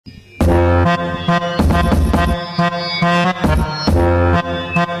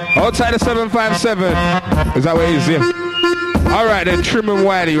outside of 757. Is that what it is? Yeah. Alright then, Trim and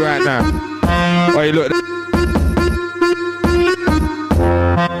Wiley right now. Oh, you look.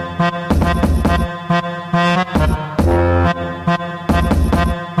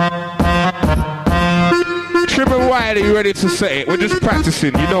 Trim and Wiley, you ready to say it? We're just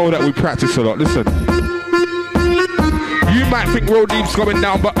practicing. You know that we practice a lot. Listen. You might think Rolldeep's going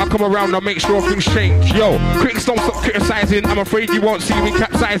down, but I come around and make sure things change. Yo, critics don't stop criticizing. I'm afraid you won't see me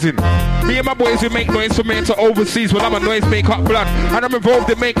capsizing. Me and my boys, we make noise from here to overseas. Well, I'm a noise make up blood, and I'm involved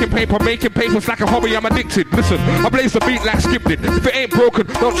in making papers like a hobby. I'm addicted. Listen, I blaze the beat like Skepta. If it ain't broken,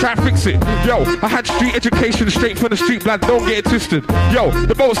 don't try and fix it. Yo, I had street education straight from the street, blood. Don't get it twisted. Yo,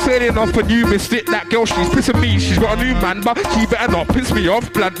 the boat's sailing off and you missed it. That girl, she's pissing me. She's got a new man, but she better not piss me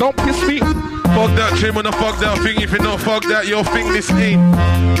off, blood. Don't piss me. Fuck that trim and I fuck that thing. If you're not fuck that, you'll think this ain't.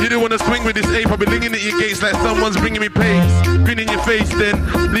 You don't wanna swing with this ape. I'll be linging at your gates like someone's bringing me pace. Grin in your face, then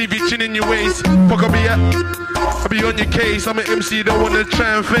leave your chin in your waist. Fuck, I'll be on your case. I'm an MC, you don't wanna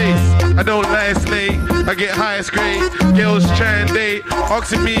try and face. I don't lie, slay. I get highest grade. Girls try and date,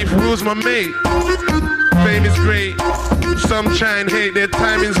 asking me if who's my mate. Fame is great. Some try and hate, their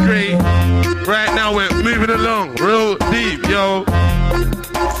timing's great. Right now we're moving along, real deep, yo.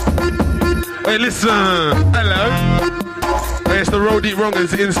 Hey, listen, hello. Hey, it's the Rolldeep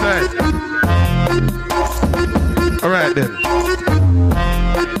wrongers inside. Alright then.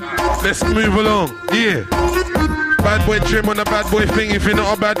 Let's move along, yeah. Bad boy trim on a bad boy thing. If you're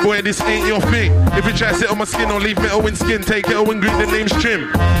not a bad boy, this ain't your thing. If you try to sit on my skin or leave metal in skin, take it and green, the name's Trim.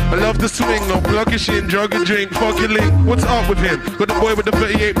 I love the swing, no plug your shin, drug and drink, fuck your link. What's up with him? Got the boy with the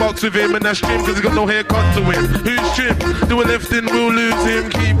 38 bucks with him, and that's Trim cause he got no haircut to him. Who's Trim? Do a left in, we'll lose him.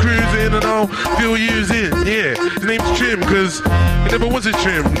 Keep cruising and I'll feel using. Yeah, his name's Trim cause he never was a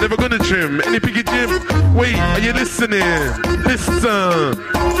trim, never gonna trim. Any picky Jim? Wait, are you listening? Listen.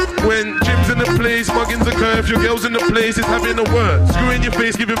 When Jim's in the place, muggins occur. If your girl's in the place, it's having a word. Screw in your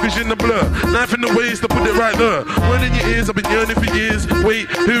face, give your vision a blur. Knife in the waist, I put it right there. Word in your ears, I've been yearning for years. Wait,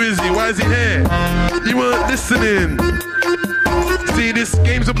 who is he? Why is he here? You weren't listening. See, this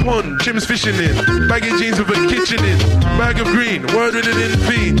game's a pond, Trim's fishing in. Bag of jeans with a kitchen in. Bag of green, word written in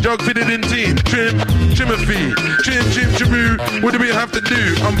fiend. Jug fitted in team. Trim, Trimothy. Trim, Trimoo. What do we have to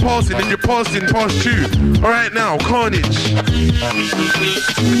do? I'm passing and you're passing past you. Alright now, Carnage.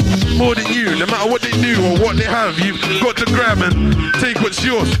 More than you, no matter what they do or what they have, you've got to grab and take what's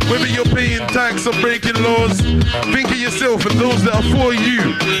yours. Whether you're paying tax or breaking laws, think of yourself and those that are for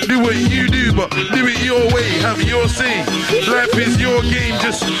you. Do what you do, but do it your way, have your say. Life is your game,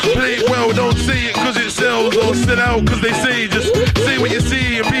 just play it well. Don't say it cause it sells or sell out cause they say. Just say what you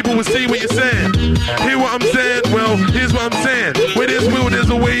see and people will see what you're saying. Hear what I'm saying? Well, here's what I'm saying. Where there's will, there's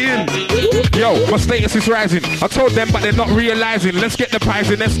a way in. Yo, my status is rising. I told them but they're not realizing. Let's get the prize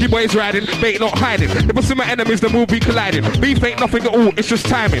in, let's keep boys riding. Bait not hiding. If I see my enemies, the move be colliding. Beef ain't nothing at all, it's just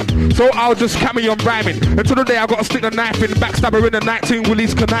timing. So I'll just carry on rhyming. Until the day I gotta stick the knife in. Backstabber in the night, tune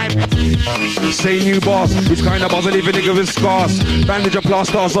Willie's conniving. Say new boss, which kind of boss a living nigga with scars. Bandage of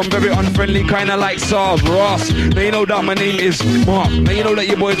plasters, I'm very unfriendly, kinda like SARS, Ross. Now you know that my name is Mark. Now you know that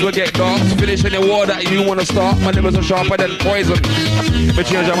your boys will get dark. Finish any war that you wanna start. My neighbors are sharper than poison. But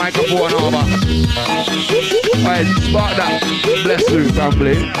change your microphone over. Alright, start that. Bless you,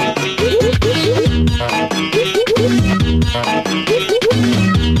 family.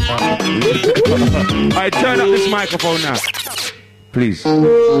 Alright, turn up this microphone now. Please.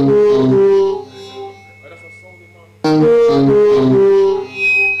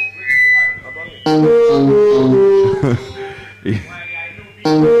 Yeah.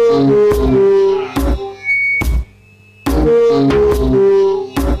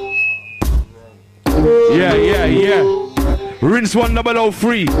 Rinse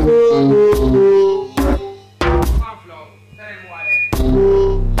 1003.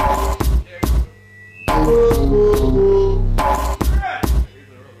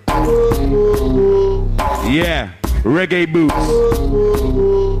 Yeah, reggae boots.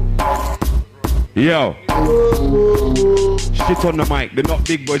 Yo. Shit on the mic, they're not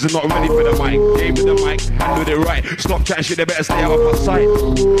big boys, they're not ready for the mic. Game with the mic, handled it right. Stop chatting shit, they better stay out of my sight.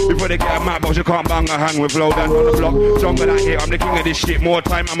 Before they get a map box, you can't bang a hang with low down on the block. Stronger than here, I'm the king of this shit. More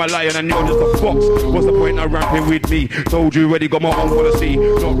time, I'm a lion and you're just a fox. What's the point of ramping with me? Told you already, got my own policy.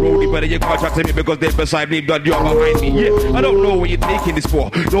 Not roadie, but you can't chat to me because they're beside me, blood, you're behind me. Yeah, I don't know what you're taking this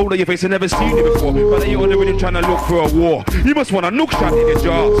for. Know that your face, I've never seen it before. But you're on the rhythm trying to look for a war. You must want a nook shot in your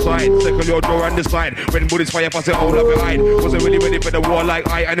jaw side. Circle your door and decide. When bullets fire past it all up behind. Wasn't really ready for the war like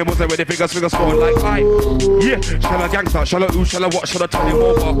I, and it wasn't ready for figure spawn like I. Yeah, shall I gangster, shall I who, shall I what, shall I turn him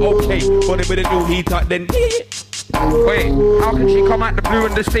over? Okay, but if it do heat up then yeah. Wait, how can she come out the blue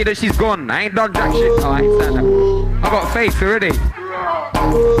and just say that she's gone? I ain't done jack shit. Oh, I ain't saying that. I got faith already. It's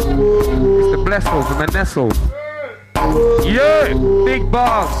the Blessel from the Nestle. Yeah, big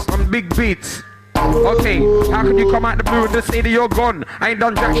bars on big beats. Okay, how can you come out the blue and just say that you're gone? I ain't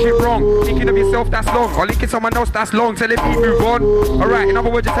done jack shit wrong. Thinking of yourself, that's long. Or linking someone else, that's long. Telling me move on. Alright, in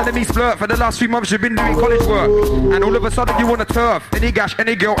other words, you're telling me splurt. For the last 3 months you've been doing college work, and all of a sudden you want a turf. Any gash,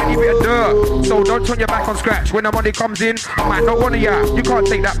 any girl, any bit of dirt. So don't turn your back on Scratch. When the money comes in, I might not want to ya. You can't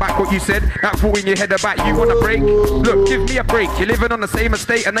take that back what you said. That thought in your head about you want a break. Look, give me a break. You're living on the same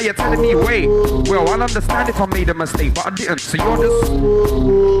estate and now you're telling me wait. Well, I'll understand if I made a mistake, but I didn't. So you're just...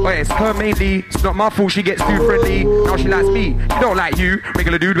 Oh yeah, it's her mainly. It's not my fault she gets too friendly. Now she likes me. She don't like you.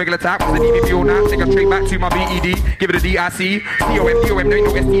 Regular dude, regular type. What's the EVP all night? Take her straight back to my BED. Give it a DIC. COM, DOM, there ain't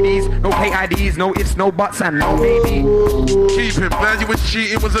no STDs. No KIDs, no ifs, no buts, and no maybe. Keep him. Glad you was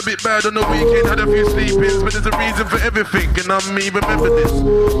cheating. Was a bit bad on the weekend. Had a few sleep-ins, but there's a reason for everything. And I'm me, remember this.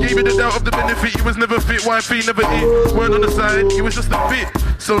 Gave you the doubt of the benefit. You was never fit. Wifey never eat. Weren't on the side. You was just a fit.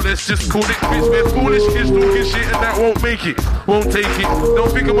 So let's just call it quits. We're foolish kids talking shit and that won't make it. Won't take it. Don't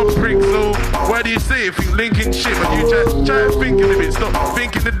think I'm a prick, so why do you say it? Think linking shit, but you try thinking of it. Stop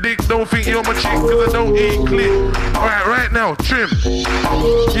thinking the dick. Don't think you're my chick, cause I don't eat click. Alright, right now, trim.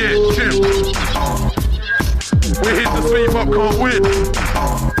 Yeah, trim. We hit the sweep up, can't win.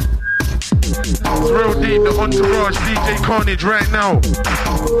 It's Rolldeep, the entourage, DJ Carnage right now.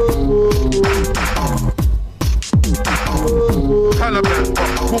 Taliban,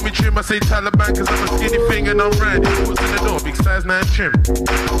 call me trim, I say Taliban, cause I'm a skinny thing and I'm riding. What's in the door, big size 9 trim.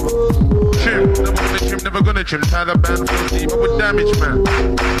 Trim, never gonna trim, never gonna trim. Taliban, flow deep, with damage, man.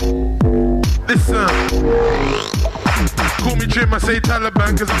 Listen. Call me trim, I say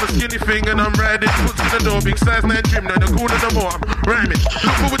Taliban, cause I'm a skinny thing and I'm riding. What's in the door, big size 9 trim, now they're calling no more, I'm rhyming.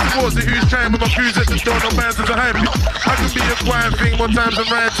 Look forward towards it, who's trying with my crews at the door, no bands as a hype. I can be a quiet thing, more times I'm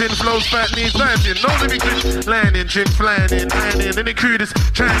writing, flows fat, needs lighting. No living good, landing, trim, flying in, ironing, and the crew that's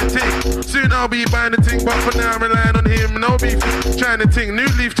trying to think. Soon I'll be buying the thing, but for now I'm relying on him. No beef, trying to think, new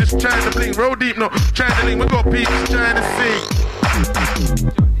leaf just trying to blink. Rolldeep, no, trying to link, we got people trying to sing.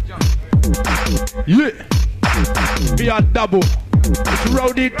 Yeah. We are double. It's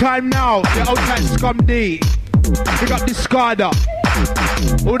Rolldeep time now. The outside scum D. We got this Scarda.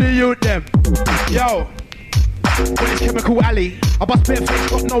 Who do you them? Yo. When it's Chemical Alley, I bust bare face,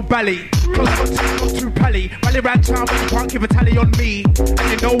 got no belly. Close got too pally. Rally round town, but you can't give a tally on me.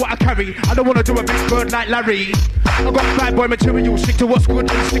 And you know what I carry. I don't wanna do a big bird like Larry. I got bad boy material, stick to what's good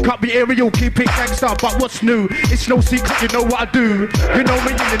and stick up the aerial, keep it gangsta, but what's new? It's no secret, you know what I do. You know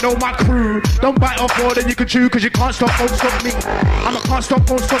me and you know my crew. Don't bite off more than you can chew, cause you can't stop, won't stop me. I'm a can't stop,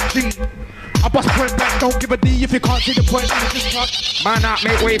 won't stop G. I bust point blank, don't give a D if you can't see the point. Man up,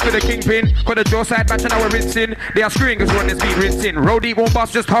 make way for the kingpin. Got the jaw side batch and now we're rinsing. They are screwing us when this beat rinsing. Rolldeep won't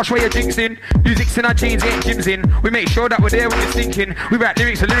bust, just hush where you're jinxing. Music's in our jeans, ain't gyms in. We make sure that we're there when you're sinking. We write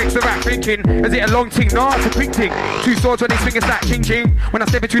lyrics, the lyrics without thinking. Is it a long ting? Nah, it's a quick ting. 2 swords when they swing, it's like ching ching. When I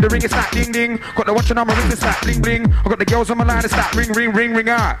step into the ring, it's like ding ding. Got the watch on my wrist, it's like bling bling. I got the girls on my line, it's like ring ring ring ring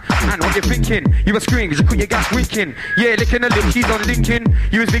out. And what you thinking? You were screwing, cause you put your gas winking. Yeah, licking the lip, she's on linking.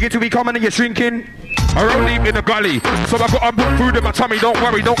 You was bigger to be common and you're shrinking. I roll deep in the gully, so I got a book food in my tummy. Don't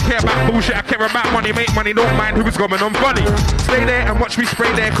worry, don't care about bullshit, I care about money. Make money, don't mind who's coming on funny. Stay there and watch me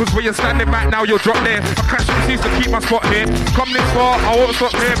spray there, cause where you're standing back now you'll drop there. I crash the seats to keep my spot here. Come this far, I won't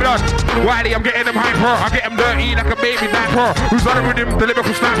stop here, blood. Wiley, I'm getting them hyper, I get them dirty like a baby diaper. Who's on the rhythm, the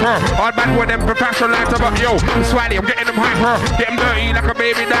lyrical sniper. Hard bad boy, them professional lighter, but yo, it's Wiley, I'm getting them hyper. Get them dirty like a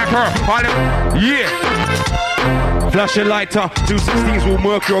baby diaper. All them, yeah. Flash a lighter, 216s will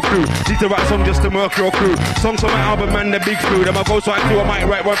murk your crew. Need to write some just to murk your crew. Songs on my album, man, the big food. I'ma go so I do, I might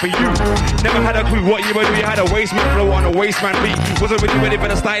write one for you. Never had a clue what you would do. You had a wasteman flow on a wasteman beat. Wasn't really ready for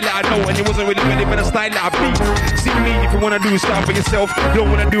the style that I know, and you wasn't really ready for the style that I beat. See me if you wanna do stuff for yourself.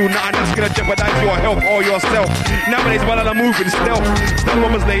 Don't wanna do nothing that's gonna jeopardize your health or yourself. Nowadays, while I'm moving stealth, stealth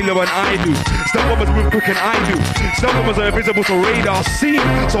bombers lay low and I do. Stealth bombers move quick and I do. Stealth bombers are invisible to radar seen,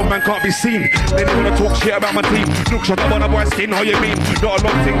 so man can't be seen. They don't wanna talk shit about my team. Look, shut up on a boy skin, how you mean? Not a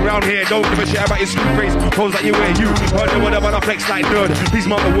long thing round here, don't give a shit about your screw face. Clothes that you wear, you heard the word about a flex like nerd. Please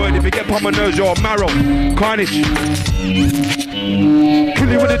mark the word, if you get pump my nerves, you're a marrow. Carnage. Kill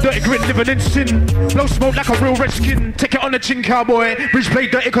you with a dirty grin, living in sin. Blow smoke like a real redskin. Take it on the chin, cowboy. Bridge play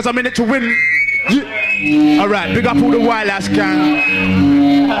dirty cause I'm in it to win. Yeah. Alright, big up all the wild ass gang.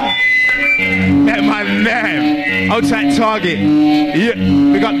 Get my name. Outside target. Yeah.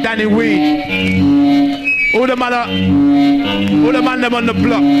 Big up Danny Weed. All the man them on the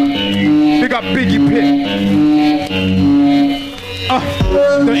block. Big up Biggie Pit.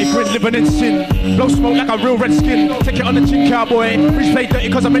 Dirty grin, living in sin. Blow smoke like a real red skin. Take it on the chin, cowboy. Rich play dirty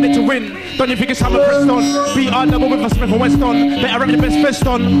cause I'm in it to win. Don't you think it's hammer pressed on? BR double with a Smith and Weston. Better rep the best fist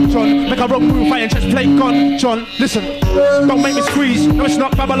on, John. Make a wrong move, fight and chest play gun, John. Listen, don't make me squeeze. No, it's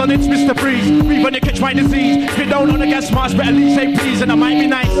not Babylon, it's Mr. Freeze. Breathe when you catch my disease. If you don't on the gas mask, better leave say please. And I might be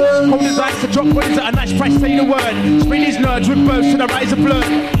nice. Cold as ice to drop bodies at a nice price, say the word. Spray these nerds with bursts to the rise of blood.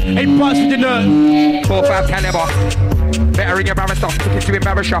 8 parts with the nerd. 4-5 caliber. Better in your barrister, took it to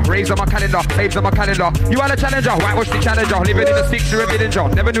embarrass ya. Raves on my calendar, babes on my calendar. You are the challenger, whitewash the challenger. Living in the sticks, you're a villager.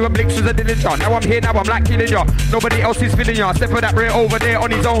 Never knew a Blix was a dillinger. Now I'm here, now I'm like killing ya. Nobody else is feeling ya. Step for that rare over there on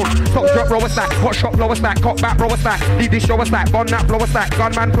his own. Top drop, roll a stack. Hot shot, blow a stack. Cock back, roll a stack. Leave this show a stack. Bond that, blow a stack.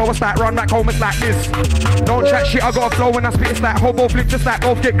 Gunman, flow a stack. Run back home a stack. This. Don't chat shit, I got a flow when I spit a stack. Hobo flip to stack.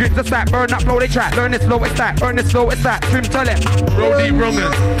 Both get grips a stack. Burn that flow, they track. Learn it slow, a stack. Earn it slow, a stack. Trim, tell it. Rolldeep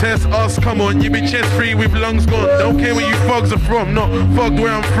wrongin', test us, come on. You be chest free with lungs gone. Don't care where you fogs are from, not fucked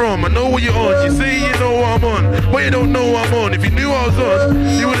where I'm from. I know what you're on. You say you know what I'm on, but you don't know what I'm on. If you knew I was on,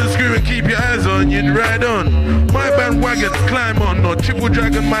 you wouldn't scream and keep your eyes on. You'd ride on. My bandwagon, climb on. No triple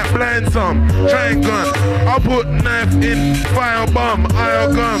dragon might blind some. Try and gun. I'll put knife in fire bomb.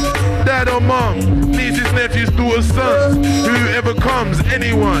 I'll gum. Dad or mom, nieces, nephews, daughters, sons. Whoever comes,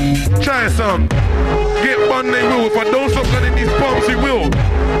 anyone. Try some. Get bun they will. If I don't stop gunning these bombs, we will.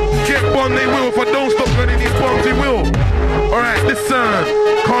 Get bun they will. If I don't stop gunning these bombs, we will. Alright, listen.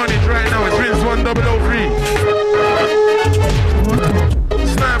 Carnage right now. It's Rinse 1003.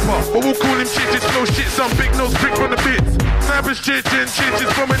 Sniper, but we'll call him Chitches. Flow shit, some big nose prick from the bits. Snipers chitches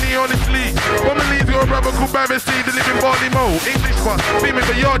from any honestly. Womanly's got a brother called Babisi, the living body mo. English but beaming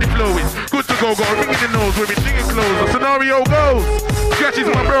for yardy flow. It's good to go. Got a ring in the nose with me singing clothes. The scenario goes. Scratchy's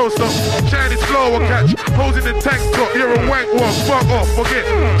my bro, stop. Shine is slow or catch. Holes in the tank top. You're a wank one. Fuck off. Forget.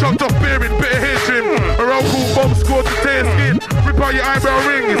 Chopped off bearing. Bit of hair trim. A roll cool bomb scored to tear skin. Rip out your eyebrow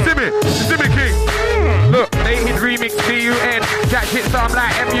ring. You see me? You see me, king? Look, they hit remix B-U-N. Jack shit sound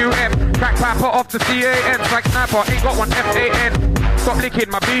like M-U-M. Crack piper off the C-A-N. Like sniper, ain't got one F-A-N. Stop licking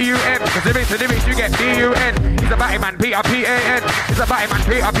my B-U-M. Cause if it's the lyrics you get B-U-N. He's a Batman, P-R-P-A-N. He's a Batman,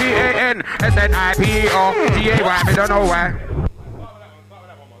 P-R-P-A-N. S-N-I-P-E-R-G-A-Y, I don't know why.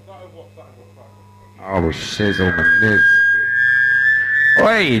 Oh, shizzle my niz.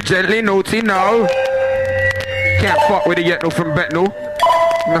 Oi, gently naughty now. Can't fuck with it yet, no from Betnal.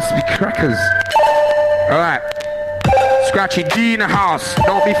 Must be crackers. Alright. Scratchy D in the house.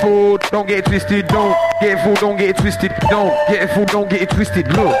 Don't be fooled, don't get it twisted. Don't get it fooled, don't get it twisted. Don't get it fooled, don't get it twisted.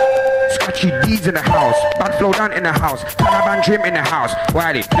 Look. Scratchy D's in the house. Bad flow down in the house. Taliban trim in the house.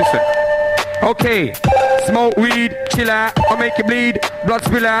 Wiley, listen. Okay. Smoke weed, chill out, I'll make you bleed. Blood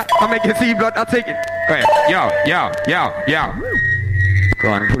spill out, I'll make you see blood, I'll take it. Alright, yo. Go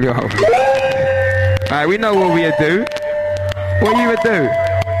on, pull your out. Alright, we know what we'll do. What you would do?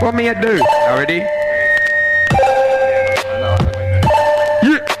 What me would do? Already?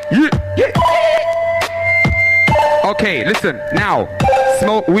 Yeah. Okay, listen, now.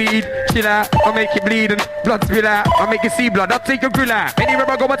 Smoke weed, chill out, I'll make you bleed and blood spill out, I'll make you see blood, I'll take your grill out. Anywhere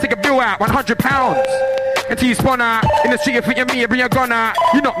I go, I'll take a bill out, 100 pounds. Until you spawn out, in the street you think you're me, you bring a gun out.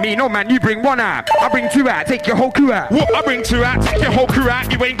 You not me, no man, you bring one out. I bring 2 out, take your whole crew out. What? I bring 2 out, take your whole crew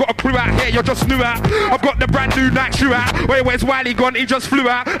out. You ain't got a clue out here, you're just new out. I've got the brand new Nike shoe out. Where's Wiley gone? He just flew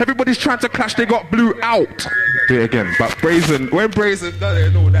out. Everybody's trying to clash, they got blew out. Do it again, but Brazen, when Brazen does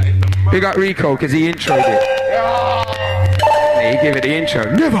it, no, that is the... We got Rico, because he introed it. Yeah, he gave it the intro.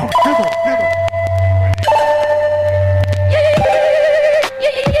 Never.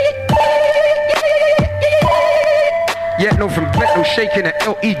 Yeah, no, from Betnal shaking at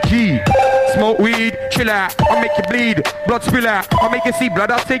L-E-G. Smoke weed, chill out, I'll make you bleed. Blood spill out, I'll make you see blood,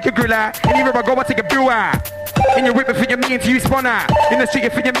 I'll take your grill out. Anywhere I go, I'll take a bill out. In your whip, for your me until you spawn out. In the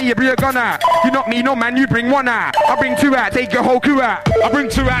street, for your me, you bring a gun out. You not me, no man, you bring 1 out. I bring 2 out, take your whole crew out. I bring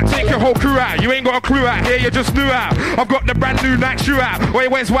 2 out, take your whole crew out. You ain't got a clue out here, you just new out. I've got the brand new Nike shoe out.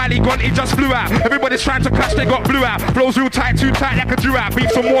 Where's Wiley gone? He just flew out. Everybody's trying to clash, they got blew out. Flows real tight, too tight like a Jew out. Beat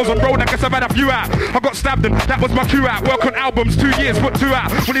some wars on road, I guess I've had a few out. I got stabbed and that was my cue out. Work on albums, 2 years, put 2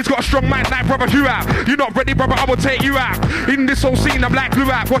 out. When he's got a strong mind, like brother Hugh out. You not ready, brother, I will take you out. In this whole scene, I'm like glue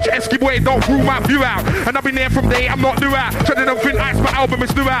out. Watch Esky boy, don't rule my view out. And I've been there from day, I'm not new out. Treading on thin ice, my album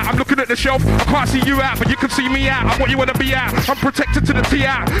is new out. I'm looking at the shelf, I can't see you out, but you can see me out. I'm what you wanna be out. I'm protected to the T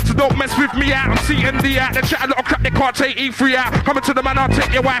out, so don't mess with me out. I'm C&D out. They chat a lot of crap, they can't take E3 out. Coming to the man, I'll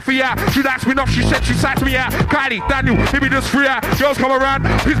take your wifey out. She likes me enough, she said she psyched me out. Kylie, Daniel, maybe just free out. Girls come around,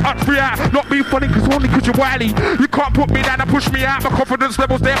 please up free out. Not being funny, cause only cause you're Wiley. You can't put me down and push me out. My confidence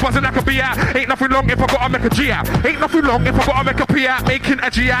levels there, buzzing like a B out. Ain't nothing long if I gotta make a G out. Ain't nothing long if I gotta make a P out. Making a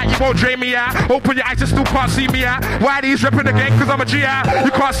G out, you won't drain me out. Open your eyes, you still can't see me. me out. Why these ripping the game? Cause I'm a G out.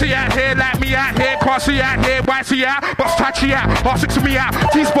 You can't see out here like me out here. Can't see out here. Why see out? But touchy out. R6 of me out.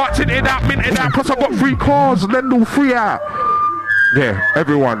 T-spot tinted out, minted out. Plus I got 3 cars. Lend all 3 out. Yeah,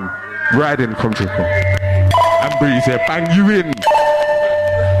 everyone riding come to come. And Breeze here, bang you in.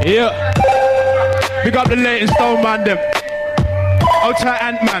 Yeah. Big up the latest stone man them. Outside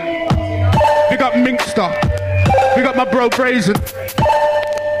Ant-Man. Big up Minkster. Big up my bro Brazen.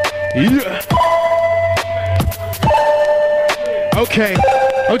 Yeah. Okay.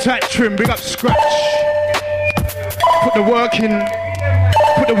 Outside Trim. Big up Scratch. Put the work in.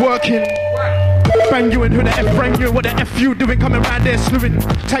 Put the work in. Bang you in, who the F bang you in, what the F you doing, coming round there slewing.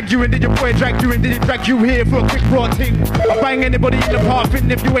 Tag you in, did your boy drag you in, did he drag you here for a quick raw ting? I bang anybody in the parking,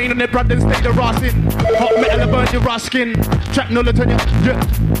 if you ain't on their blood then stay the ras in. Hot metal burn your raw skin, shrapnel turn your, yeah.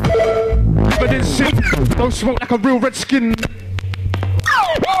 Liver didn't sit, don't smoke like a real red skin.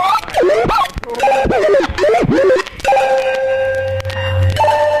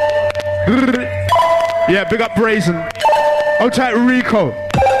 Yeah, big up Brazen. Hold tight Rico.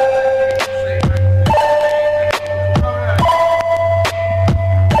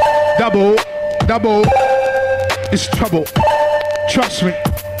 Double, it's trouble. Trust me.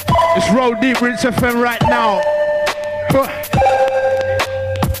 It's Rolldeep, Rinse FM right now.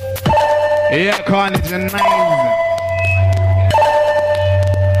 Yeah, Carnage and 9.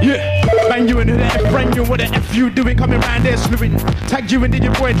 Yeah. Bang you in the F, bang you, what the F you doing, coming round there slewing. Tag you in, did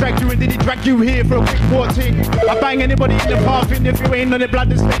your boy drag you in, did he drag you here for a quick 14? I bang anybody in the parking, if you ain't on the blood,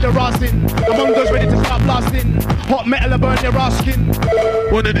 then stay the ras in. The bongo's ready to start blasting. Hot metal, burn your ass skin.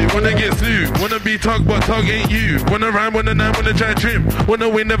 Wanna get slew, wanna be tug, but tug ain't you. Wanna rhyme, wanna nine, wanna try trim. Wanna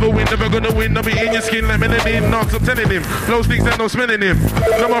win, never gonna win. I'll be in your skin like melody knocks, I'm telling him. Flow sticks and no smelling him.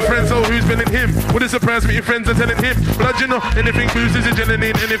 Not my friend, so who's smelling him? Would it surprise me, your friends are telling him? Blood, you know, anything moves is a gelling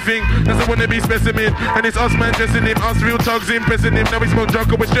in, anything. That's a wanna be specimen. And it's us man dressing him, us real thugs impressing him. Now we smoke drunk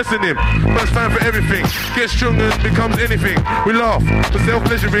and we're stressing him. First fan for everything. Gets strong and becomes anything. We laugh for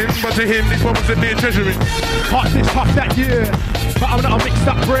self-pleasuring, but to him, these moments are near treasuring. Hot this, hot that, yeah. But I'm not a mixed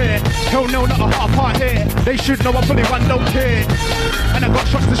up bread. Hell no, not a half heart here. They should know I'm fully one, don't care. And I got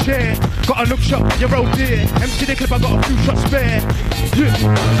shots to share. Got a look shot with your old dear. Empty the clip, I got a few shots spare. Yeah.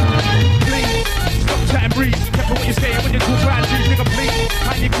 Please, stop chatting breeze. Careful what you're saying when you talk round trees, nigga, please.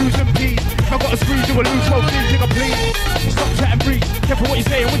 Man, you cruise and peas. If I got a squeeze, you will lose both these, nigga, please. Stop chatting breeze. Careful what you're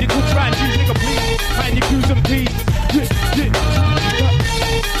saying when you talk round trees, nigga, please. Man, you cruise and peas. Yeah, yeah.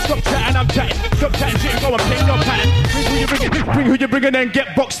 Stop chatting, I'm chatting. Stop chatting shit and go and play your pattern. Bring who you bringing and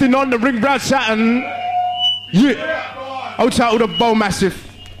get boxed in on the ring round Saturn. Yeah. Out all the Bow Massive.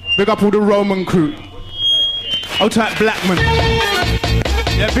 Big up all the Roman crew. Out Blackman.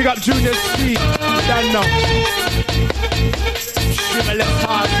 Yeah, big up Junior Speed. Don't know. Shimmerless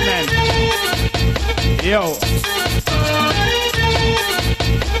hearts, man. Yo.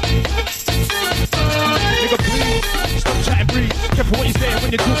 Nigga, please. Stop chatting, breeze. Careful what you say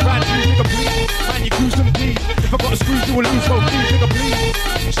when you talk round trees, nigga, please. Man, you cruise and please. If I got a squeeze, you will lose both these, nigga,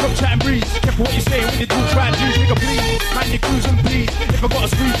 please. Stop chatting, breeze. Careful what you say when you talk round trees, nigga, please. Man, you cruise and please. If I got a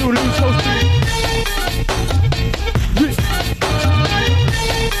squeeze, you will lose both these.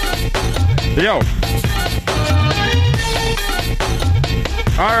 Yo.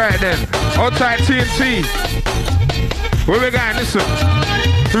 Alright then. Outside TNT. Where we going? Listen.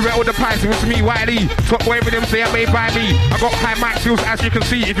 We went with the pints, it was me, Wiley. Top boy with them say I'm made by me. I got high mic skills as you can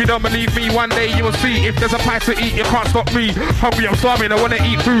see. If you don't believe me, one day you will see. If there's a pint to eat, you can't stop me. Hungry, I'm starving, I wanna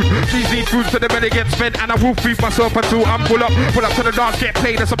eat food. Please eat food so the belly gets fed. And I will feed myself until I'm full up. Pull up to the dance, get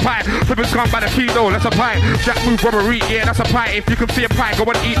played, that's a pint. Flippers come by the kilo, that's a pint. Jack move, robbery, yeah, that's a pint. If you can see a pint, go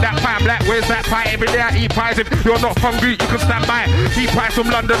and eat that pint. Black, where's that pint? Every day I eat pies. If you're not hungry, you can stand by. Eat pies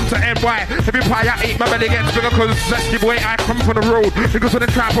from London to NY. Every pie I eat, my belly gets bigger. Cause that's the way I come from the road. Because when the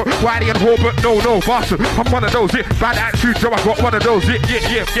trap, Wiley and but no, bastard, I'm one of those, yeah. Bad attitude, yo, I got one of those,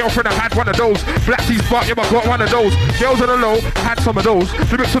 yeah. Girlfriend, I had one of those. Black teeth spot, yo, I got one of those. Girls on the low, I had some of those.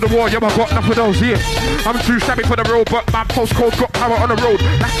 Limits to the war, yo, I got enough of those, yeah. I'm too shabby for the road, but my postcode's got power on the road.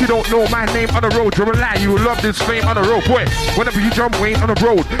 Like you don't know my name on the road, you're a lie, you will love this fame on the road, boy. Whenever you jump, we ain't on the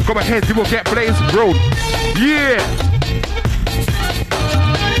road. Go ahead, you will get blazed road, yeah.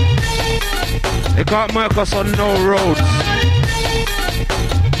 They can't mark us on no roads.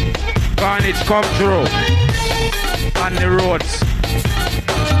 Carnage come through on the roads.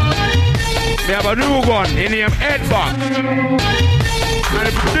 We have a new gun in him head back. And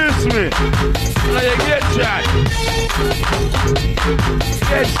if you diss me, now you get shot.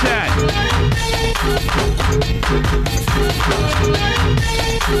 Get shot.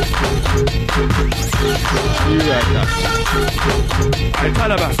 You right now. I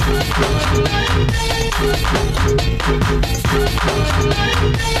tell about.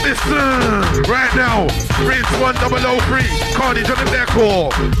 Listen, right now, Rinse 1003, Carnage on the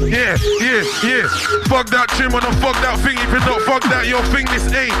decor. Yeah. Fuck that trim on a fuck that thing. If you're not fuck that, your thing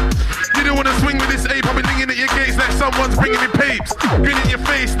this ain't. You don't wanna swing with this ape, I've been thinking at your gates like someone's bringing me papes. Grin in your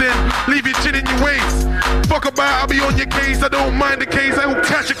face, then leave your chin in your waist. Fuck about, I'll be on your case. I don't mind the case, I will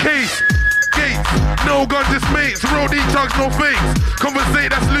catch a case. Gates, no gun, just mates. Rolldeep tugs, no fakes. Conversate,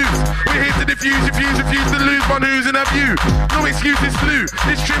 that's loose. We're here to diffuse to lose. One who's in our view. No excuses, slew.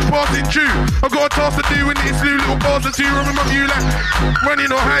 This trim passing true. I've got a task to do in this slew. Little bars or two, wrong in my view like running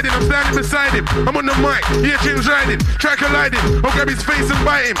or hiding. I'm standing beside him. I'm on the mic, yeah, trim's riding. Try colliding, I'll grab his face and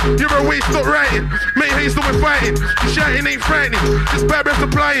bite him. You're away, stop writing. Make haste, we're fighting. The shouting ain't frightening. Just bad breath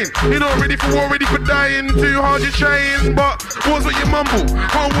applying. You're not ready for war, ready for dying. Too hard, you're trying, but war's what you mumble.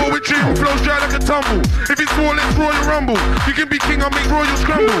 Can't war with trim, flows dry like a tumble. If it's war, let's royal rumble. You can be king, I'll make royal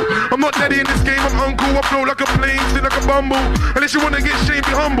scramble. I'm not daddy in this game, I'm uncle. I flow like a plane, still like a bumble. Unless you wanna get shamed,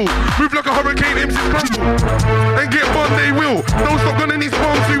 be humble. Move like a hurricane, MC's crumble. And get one, they will. Don't stop gunning these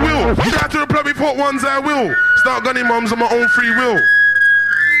bombs, we will. Shout out to the plug with hot ones, I will. Start gunning moms on my own free will.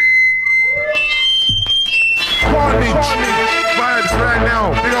 Carnage. Vibes right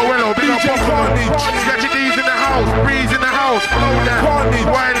now. Big ol' Willow, big ol' Bossman. Scratchy D's in the house, Breeze in the house. Flow down. Carnage.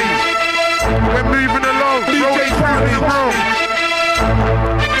 Wiley. We're moving along. Rolldeep in the room.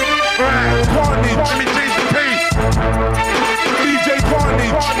 Right. Carnage. Let me change the pace. DJ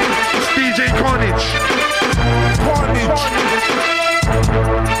Carnage. It's DJ Carnage. Carnage.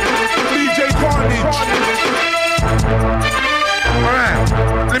 DJ Carnage. Alright,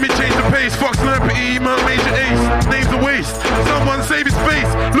 let me change the pace. Fox Slurper E, Major Ace. Name's a waste. Someone save his face.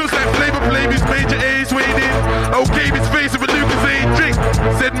 Looks like Flavor Flav, Major Ace waiting. Okay, his face with a Lucas A drink.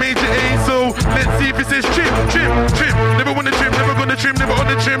 Said Major Ace, so let's see if it says trim. Never wanna trim, never gonna trim, never on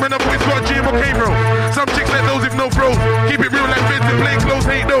the trim. And I've always got a gym, okay, bro. Some chicks like those if no froze. Keep it real like feds and plain clothes,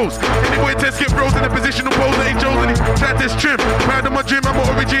 hate those. Any boy test get froze in a positional pose that ain't chosen. Try this trim. Proud of my gym, I'm an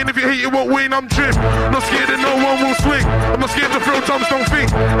origin. If you hate it, won't win, I'm trim. Not scared that no one will swing. I'm not scared to throw toms, don't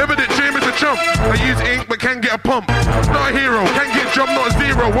think. Evident trim is a chump. I use ink, but can get a pump. Not a hero, can get jumped, not a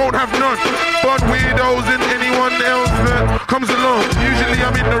zero, won't have none. But weirdos and anyone else that comes along. Usually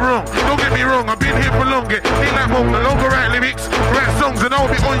I'm in the wrong. Don't get me wrong, I've been here for long. Ain't like home, no longer write lyrics, write songs, and I'll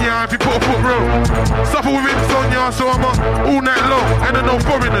be on ya if you put a foot wrong. Suffer with insomnia, so I'm up all night long. And I know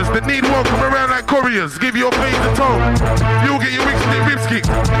foreigners that need one come around like couriers. Give your face a tongue. You'll get your ribs kicked,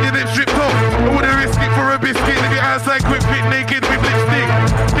 your lips stripped off. I wouldn't risk it for a biscuit. If you're outside, quick fit naked with lipstick.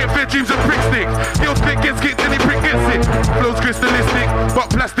 Get fed tubes and prick sticks. Your stick gets kicked, any prick gets it. Flows crystalistic, but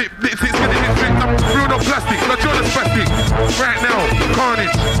plastic. Lipsticks get it tricked. I'm real, not plastic. Not you're the spastic. Right now,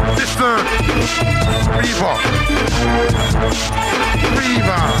 Carnage. This Reaver.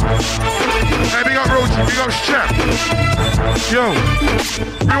 Hey, big up Roach, big up Strap. Yo,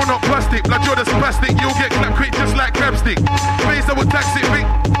 real not plastic, like you're the spastic. You'll get clapped quick just like crabstick. Face I will tax it, big.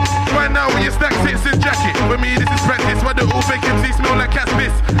 Right now when your stack sits in jacket. For me this is practice, why the all fake MC smell like cat's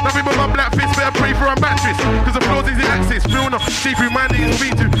piss. Nothing but my black fist, better pray for I'm batteries. Cause the floor's easy access, real not see through my niggas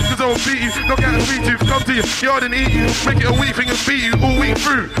beat you. Cause I will beat you, knock out the free tooth. Come to you, yard and eat you. Make it a weak thing and beat you all week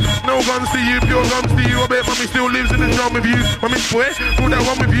through. No guns to you, pure guns to you. I bet mommy still lives in the drum with you. Mommy's boy, all that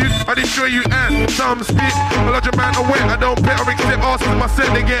one with you. I destroy you and some spit. A large amount of wet, I don't bet or accept asses in my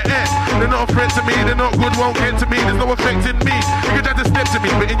set, they get air. They're not a threat to me, they're not good, won't get to me. There's no effect in me. You can try to step to me,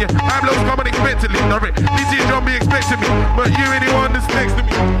 but in your eyebrows come unexpectedly. Alright, Dizzee John be expecting me, but you anyone that's next to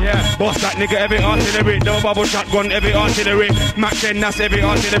me. Yeah, boss that nigga, every artillery. Double bubble shotgun, every artillery. Mucktion, that's every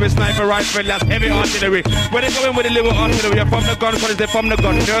artillery. Sniper rifle, that's every artillery. Where they going with the little artillery? I'm from the gun, college, they're from the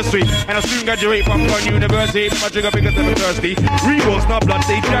gun nursery. And I soon graduate from gun university. My trigger because I'm thirsty. Reboards, not blood,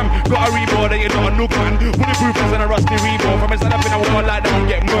 they jam. Got a reboard, they ain't not a nook man. Bulletproof is and a rusty reboard. From inside up in a wall like that, you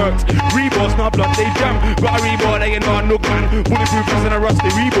get murked. Reboards, not blood, they jam. Got a reboard, they ain't not a nook man. Bulletproof is and a rusty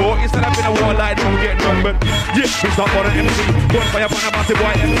reboard. Inside up in a wall like that, you get numbered. Yeah, we stop on an MC. Gunfire on a batty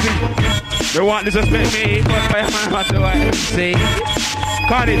boy MC. They want disrespect me. Gunfire on a batty boy MC.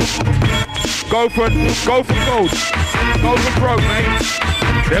 Carnage. Go for gold. Go for broke, mate.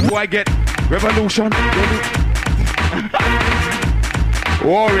 Then boy get revolution.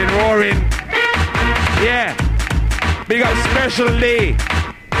 Roaring. Yeah. Big up Special Lee.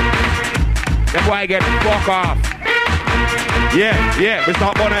 Then boy get fuck off. Yeah, we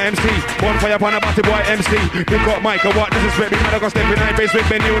start on a MC. Bonfire upon a batty boy MC. Pick up mic and what disrespect me, man, I got step in high face with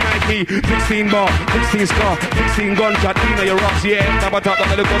my new Nike. 16 bar, 16 scar, 16 gunshot, Dino your rocks, yeah. Never talk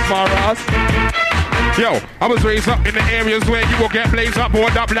about the ghost my ass. Yo, I was raised up in the areas where you will get blazed up,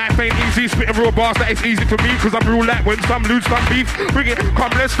 bored up, life ain't easy, spitting real bars that it's easy for me, cause I'm real like when some lose some beef, bring it,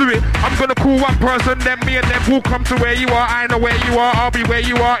 come let's do it, I'm gonna call one person, then me and them will come to where you are, I know where you are, I'll be where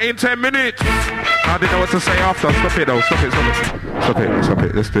you are in 10 minutes. I didn't know what to say after, stop it though, stop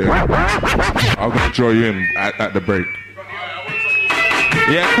it, let's do it. I'm gonna draw you in at the break.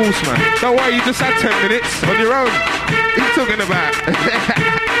 Yeah, of course man, don't worry, you just had 10 minutes on your own. What are you talking about?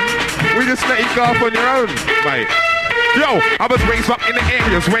 We just let you go off on your own, mate. Yo, I was raised up in the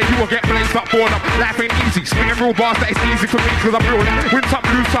areas where you will get blazed up, born up. Life ain't easy, spinning real bars that it's easy for me, cause I'm real. Win some,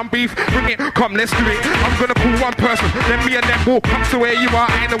 lose some beef, bring it, come, let's do it. I'm gonna call one person, then me and them will come to where you are,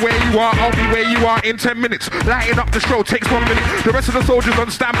 I know where you are, I'll be where you are in 10 minutes. Lighting up the show takes 1 minute. The rest of the soldiers on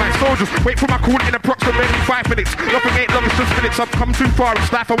standby, soldiers, wait for my call in approximately 5 minutes. Nothing ain't long, it's just minutes. I've come too far,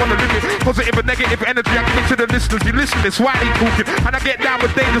 it's life I wanna live it. Positive and negative energy, I give it to the listeners. You listen, it's Wiley talking, and I get down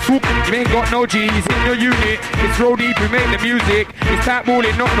with dangerous walking. You ain't got no G's in your unit, it's Rolldeep who made the music. It's tight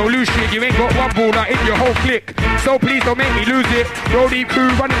balling, not no loose shit. You ain't got one baller in your whole clique, so please don't make me lose it. Rolldeep crew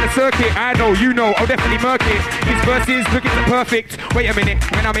running the circuit, I know, you know, I'll definitely murk it. This verse is looking so perfect. Wait a minute,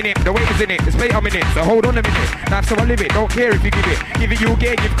 when I'm in it, the weight is in it. It's late, I'm in it, so hold on a minute. Life so I live it, don't care if you give it. Give it, you'll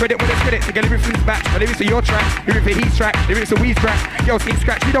get, give credit when it's credit. To get everything's back, but lyrics to your track, lyrics for heat track, lyrics to weed track. Yo, Team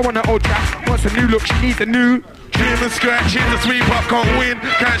Scratch, you don't want an old track. Wants a new look, she needs a new. Dream and scratch in the sweep up, can't win.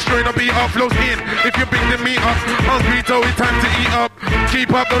 Can't strain up, beat up, flows in. If you bring the meat up, hungry, so it's time to eat up.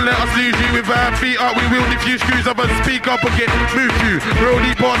 Keep up, don't let us lose you. With our feet up, we will if you screws up and speak up and get moved you.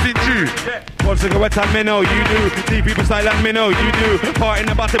 Rolldeep bars in you. One cigarette and me know you do. See people style and me know you do. Part in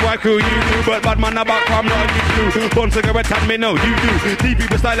the batty boy crew you do. But bad man about come not you do. One cigarette and me know you do. See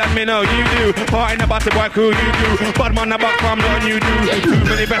people style and me know you do. Part in the batty boy crew you do. Bad man about come not you do. Too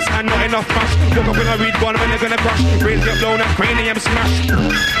many best and not enough mash. Look up when I read one when they're gonna crash. Brains get blown and cranium smash.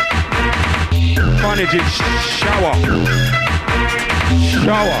 Carnage is shower.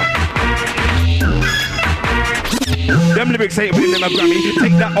 Them lyrics ain't winning them a Grammy.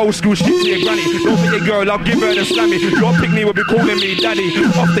 Take that old school shit to your granny. Don't be your girl, I'll give her the slammy. Your picnic will be calling me daddy.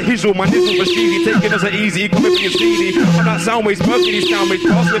 Off the hizzle, my nizzle was cheesy. Taking us an easy, coming for your CD. On that soundways, Mercury soundways.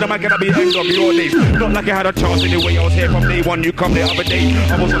 Pass with them, I gotta be end of your days. Not like I had a chance anyway. I was here from day one, you come the other day.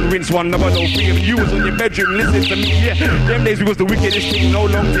 I was on rinse one, number no free. You was on your bedroom, listen to me, yeah. Them days we was the wickedest thing, no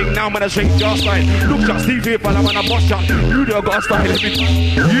long thing. Now man, I shrink just like. Look shot, Steve here, fella, man, I boss shot. You don't got a style every time.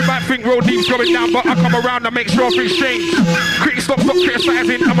 You might think Rolldeep's going down, but I come around and make sure things change. Critics stop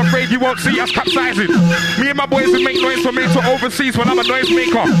criticizing, I'm afraid you won't see us capsizing. Me and my boys will make noise from here to overseas when I'm a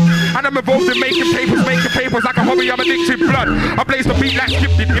noisemaker. And I'm involved in making papers like a hobby, I'm addicted blood. I blaze the beat like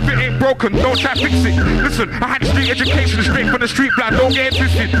scripted, if it ain't broken, don't try fix it. Listen, I had street education straight from the street blood, don't get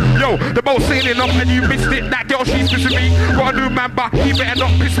twisted. Yo, the boat's sailing off and you missed it, that girl she's missing me. Got a new man but he better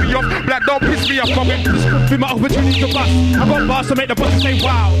not piss me off. Blood, don't piss me off, I'm Be my opportunity to bust. I got bars to make the bosses say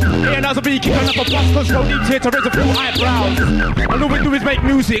wow. And as a be kicking up a bus, cause Rolldeep's here to raise a few eyebrows. All we do is make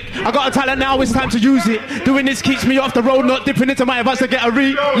music. I got a talent now, it's time to use it. Doing this keeps me off the road, not dipping into my advice to get a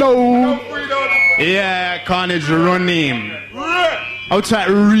reload. Yeah, Carnage running. Outside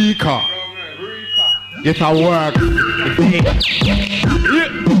Rika. Get a work. Yeah.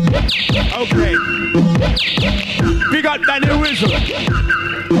 Okay. Big up Danny Whistle.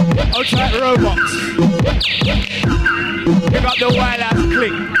 Outside Robots. Big up the wild ass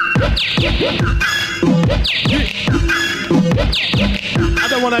click. I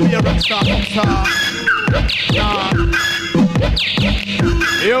don't wanna be a rock star, Nah.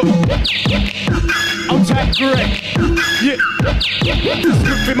 Yo. Outside Greg. Yeah. This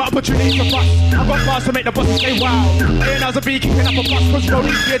could be my opportunity to bust. I got bars to make the bosses say wow. And as a bee kicking up a bus, cause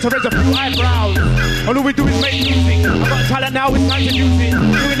Rolldeep's here to raise a few eyebrows. All we do is make music. I got talent now, it's time to use it.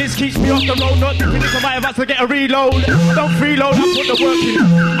 Doing this keeps me off the road, not dipping into my advice to get a reload. I don't freeload, I put the work in.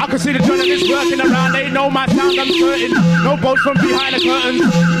 I can see the journalists working around, they know my sound, I'm certain. No bolts from behind the curtains.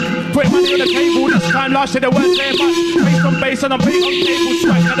 Put money on the table, this time last year they weren't saying much. Based on bass and I'm beat on cable,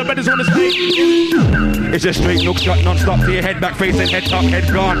 strike, now the brothers on the stage. It's just straight look shot non-stop to your head back facing head top,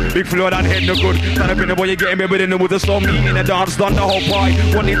 head gone. Big floor and head no good. Stand up in the boy, you getting me within the woods. Saw me in the dance, done the whole party.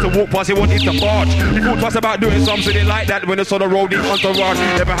 Wanted to walk past, he wanted to barge. He thought twice about doing something like that when they saw the Rolldeep entourage.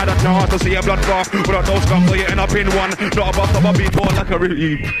 Never had a chance to see a blood bath without those guns, so you end up in one. Not a bust of a beat, like a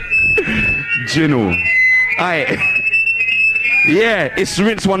really Gino. Aye. Yeah, it's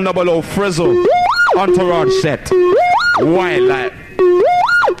Rinse 100 Frizzle. Entourage set. Wild like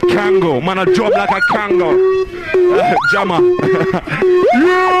Kango. Man, I drop like a Kango. Jammer.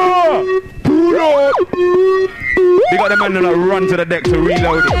 Yeah! Pull up! You got the man that run to the deck to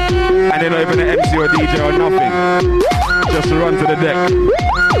reload it. And then not even an MC or DJ or nothing. Just run to the deck.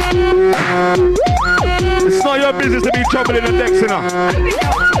 It's not your business to be troubling the decks, you know.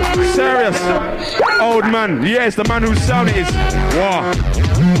 Serious. Old man. Yeah, it's the man whose sound it is. Wow.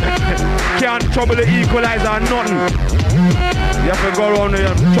 Can't trouble the equalizer or nothing. You have to go around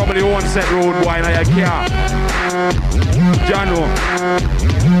and trouble the one set road boy in your car. Jano.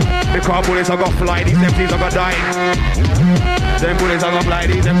 Because bullets are gonna fly, these MCs are gonna die. Them bullets are gonna fly,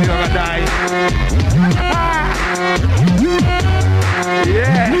 these MCs are gonna die.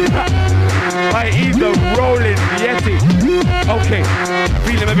 Yeah. I eat the rolling Yeti. Okay.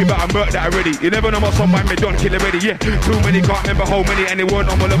 Feeling maybe but I murked that already. You never know my song by me, don't kill already. Yeah. Too many, can't remember how many, and they weren't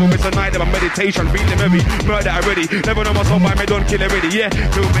on my level. It's a night of a meditation. Feeling maybe murked that already. Never know my song by me, don't kill already. Yeah.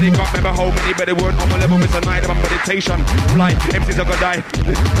 Too many, can't remember how many, but they weren't on my level. It's a night of a meditation. Fly, MCs are gonna die.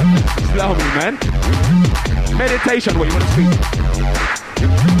 Slow me, man. Meditation, what you wanna speak?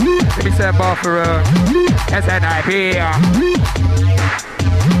 Let me say a bar for SNIP.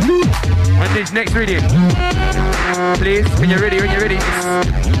 And this next reading, please, when you're ready, it's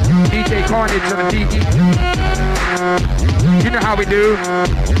DJ Carnage on the DE. You know how we do.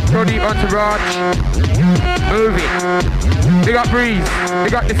 Rolldeep Entourage, movie. We got Breeze, we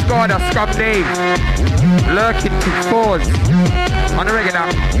got Discorder, Scum Dave, lurking to fours on the regular.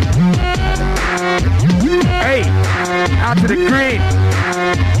 Hey, out to the green,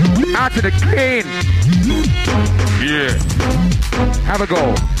 out to the green. Yeah. Have a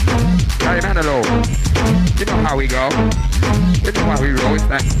go. Carry man alone. You know how we go. You know how we roll. It's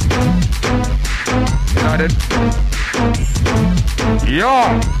that. United.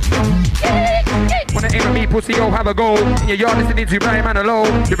 Yo! Wanna aim at me, pussy, yo, have a go. In your yard listening to Brian Man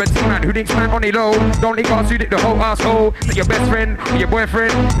alone. You're a team-man who thinks man on the low. Don't link us, you dick the whole asshole. Like your best friend or your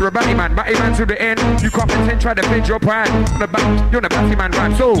boyfriend. You're a batty man to the end. You can't pretend, try to bend your pride. On the back, you're on the batty man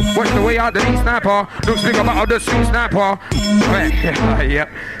vibe. So, watch the way out the lead sniper. Looks big about the street sniper. Yep.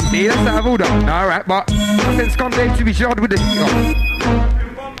 See, that's that voodoo. Alright, but I sent Scum Dave to be shot with the heat on.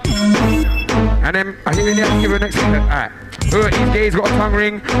 And then I hear you give her next thing. Alright. These gays got a tongue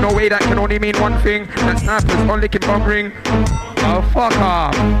ring. No way, that can only mean one thing. That snipers on licking bum ring. Oh, fuck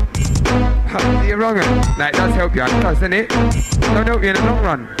off. You're wrong. That does help you, doesn't it? Don't help you in the long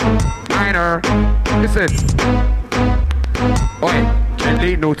run. Minor. Listen. Oi,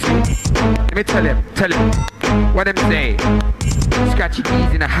 gently, naughty. Let me tell him. What them say. Scratchy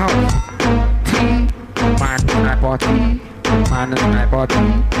keys in the house. T. Man, sniper T. Man, sniper T.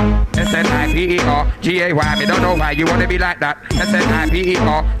 S-N-I-P-E-R-G-A-Y. Me don't know why you wanna be like that.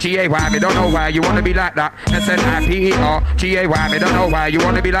 S-N-I-P-E-R-G-A-Y. Me don't know why you wanna be like that. S-N-I-P-E-R-G-A-Y. Me don't know why you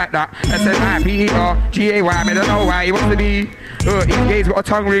wanna be like that. S-N-I-P-E-R-G-A-Y. Me don't know why you want to be. These gays got a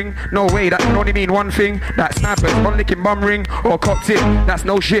tongue ring. No way, that can only mean one thing. That snipers on licking bum ring or cocked in. That's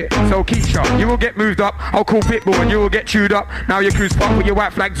no shit. So keep shut. You will get moved up. I'll call Pitbull and you will get chewed up. Now your crew's fucked with your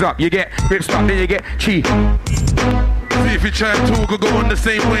white flags up. You get ripped up, then you get cheat. See if you try and talk or go on the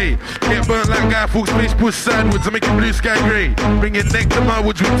same way. Get burnt like Guy Fawkes, space push sideways and make it blue sky grey. Bring your neck to my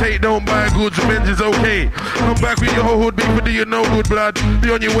woods, we take, don't buy goods, revenge is okay. Come back with your whole hood, beef for you no good blood.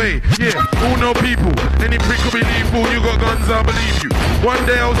 Be on your way, yeah, all know people. Any prick will be lethal, you got guns, I believe you. One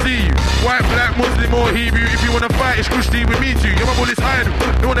day I'll see you. White, black, Muslim or Hebrew. If you wanna fight, it's Scratchy with me too. You're my bullets idle,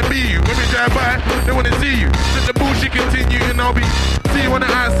 they wanna be you. When we drive by, they wanna see you. Let the bullshit continue and I'll be. See you on the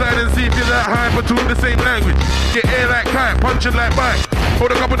outside and see if you're that high for talking the same language. Get air like kite, punch it like bite.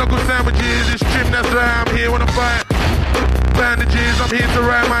 Hold a couple knuckle sandwiches, it's trim, that's why I'm here when I fight. Bandages, I'm here to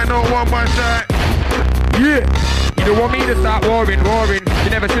ride my not one by shot. Yeah. You don't want me to start warring. You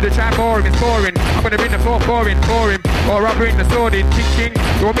never should have tried boring, it's boring. I'm gonna bring the floor for him. Or I'll bring the sword in, ching.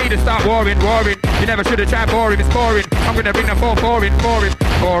 You want me to start warring. You never should have tried boring, it's boring. I'm gonna bring the floor for him.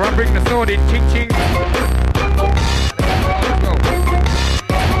 Or I'll bring the sword in, ching.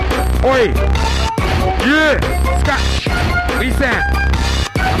 Oi! Yeah! Scratch! What you saying?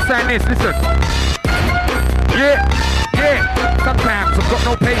 I'm saying this, listen. Yeah! Sometimes I've got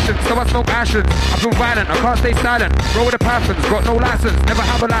no patience, so I smoke ashes. I feel violent, I can't stay silent. Roll with the passions, got no license, never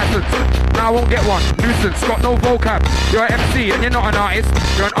have a license. Now I won't get one, nuisance, got no vocab. You're an MC and you're not an artist.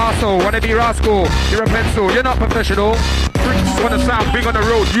 You're an arsehole, wanna be Rascal. You're a pencil, you're not professional. Pricks wanna sound big on the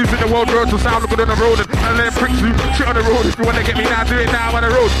road, using the world road to sound good on the road. And then pricks who shit on the road. If you wanna get me now, do it now on the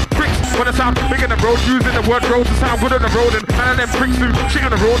road. Pricks wanna sound big on the road, using the word road to sound good on the road. And then pricks who shit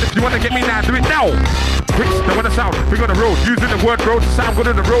on the road. If you wanna get me now, do it now. pricks, they wanna sound, we gonna road. Using the word road to sound good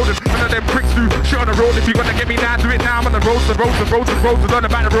on the road. And none of them pricks do shit on the road. If you gonna get me now, do it now. I'm on the roads, learn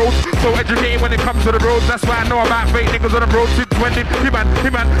about the roads. So educated when it comes to the roads. That's why I know about fake niggas on the road since when did him man.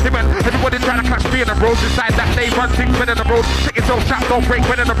 Everybody trying to catch me on the road. Decide that they run things better than the road. Take yourself trapped, don't break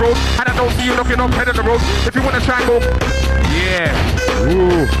when on the road. And I don't see you looking up head on the road. If you wanna try and go, yeah.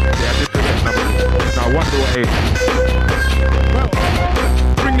 Ooh. Yeah, I did forget number. Now wonder what it is. Well,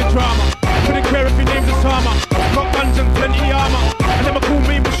 bring the drama. Couldn't care if your name's a Sama. Got guns and plenty armor. And them a cool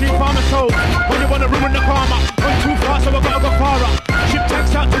me machine farmer soul. When you wanna ruin the karma. Run too fast, so I gotta go farther. Ship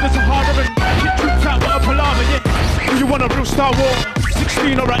tanks out to the Sahara and ship troops out with a palaver, yeah. You want a real Star War?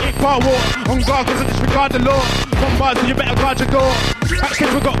 16 or an 8-bar war. On guard cause I disregard the law. One bar so you better guard your door.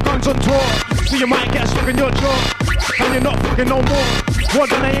 Backstage we got guns on tour. So you might get stuck in your jaw. And you're not fucking no more. What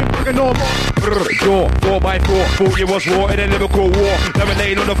the name fucking no more. Jaw, 4x4, thought you was raw in a lyrical war. Never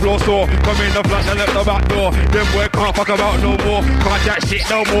laying on the floor, so come in the front and left the back door. Them boy can't fuck about no more. Can't chat shit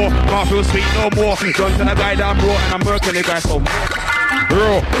no more. Can't feel sweet no more. Done to the guy that I'm raw and I'm murking the guy so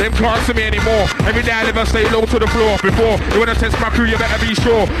Bro, them can't see me anymore. Every day I live I stay low to the floor. Before you wanna test my crew, you better be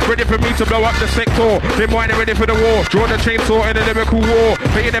sure. Ready for me to blow up the sector. Them boy ain't ready for the war. Draw the chainsaw in a lyrical war.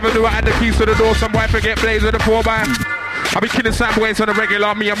 But you never knew I had the keys to the door. Some boy forget blaze with the 4x. I be killing some boys on the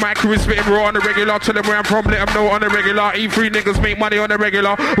regular. Me and my crew is spitting raw on the regular. Tell them where I'm from, let them know on the regular. E3 niggas make money on the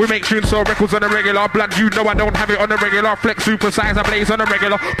regular. We make tunes, sell records on the regular. Blood, you know I don't have it on the regular. Flex super size, I blaze on the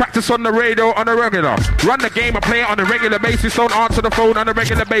regular. Practice on the radio on the regular. Run the game, I play it on a regular basis. Don't answer the phone on a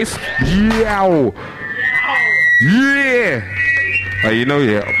regular basis. Yow. Yeah. Oh, you know,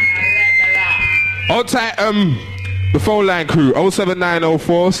 yeah. Hold tight, the phone line crew,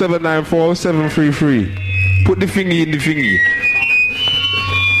 07904 794 733. Put the thingy in the thingy.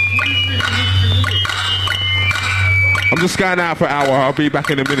 I'm just going out for an hour. I'll be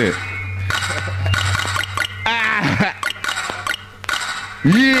back in a minute.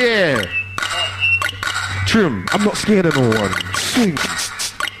 Yeah. Trim. I'm not scared of no one. Swing.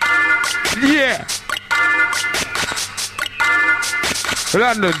 Yeah.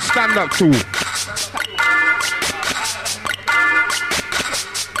 London, stand up too.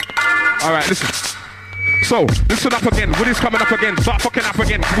 All right, listen. So, listen up again, Woody's coming up again, start fucking up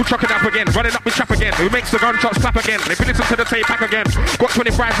again, we're trucking up again, running up with trap again, who makes the gunshots clap again, if you listen to the tape back again, got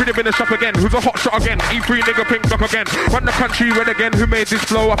 25 riddem in the shop again, who's a hot shot again, E3 nigga pink block again, run the country red again, who made this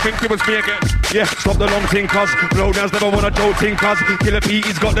flow, I think it was me again. Yeah, stop the long thing cuz, blow downs never wanna joke thing cuz, Killer Pete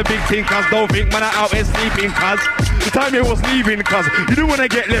he's got the big thing cuz, don't think man I out here sleeping cuz, the time you was leaving cuz, you don't wanna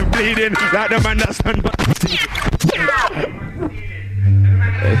get left bleeding, like the man that stand back.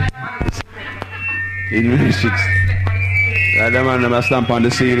 In Matrix, like the man that stamp on the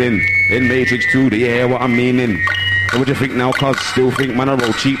ceiling. In Matrix 2, do you hear what I'm meaning? What you think now, cuz? Still think man I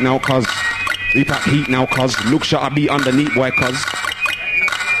roll cheap now, cuz? We pack heat now, cuz? Look shot I be underneath, boy, cuz?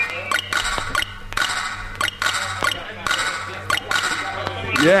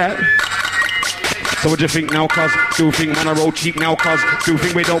 Yeah. So what you think now, cuz? Still think man I roll cheap now, cuz? Still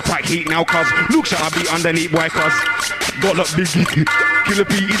think we don't pack heat now, cuz? Look shot I be underneath, boy, cuz? Got that big Killer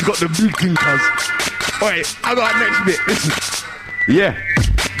P, he's got the big thing, cuz. Alright, I got next bit, listen. Yeah,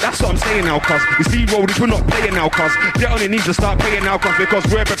 that's what I'm saying now, cuz. You see, Rolldeep, we're not playing now, cuz. Get on your knees to start paying now, cuz. Because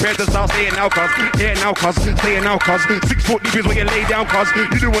we're prepared to start staying now, cuz. Here now, cuz. Staying now, cuz. 6 foot deep is where you lay down, cuz.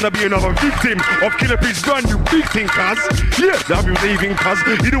 You don't want to be another victim of Killer P's brand new big thing, cuz. Yeah, that be leaving, cuz.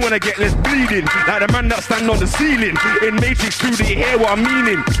 You don't want to get less bleeding. Like the man that stand on the ceiling. In Matrix 2, do you hear what I'm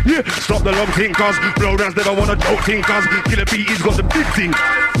meaning? Yeah, stop the long thing, cuz. Blow downs never want to joke thing, cuz. Killer P, he's got the big thing.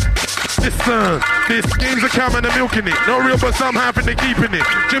 Listen, this game's a cow and a milking it. Not real, but somehow they're keeping it.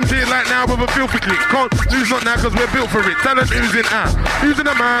 Jim's here like now with a filthy click. Can't lose not now cause we're built for it. Talent oozing out. Using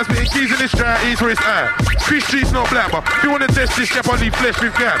the minds, spitting keys in the stride, east for his eye. Chris Street's not black, but if you wanna test this chef, I'll leave flesh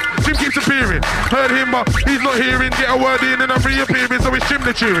with gab. Jim keeps appearing. Heard him, but he's not hearing. Get a word in and I'm reappearing, so it's Jim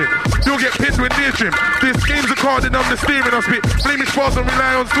the cheering. You'll get pissed when near Jim. This game's a card and I'm the steering. I spit flaming fast and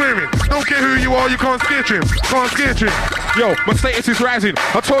rely on swearing. Don't care who you are, you can't scare Jim. Can't scare Jim. Yo, my status is rising.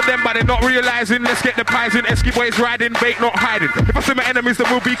 I told them, but they're not realizing. Let's get the pies in. Esky boys riding, bait not hiding. If I see my enemies,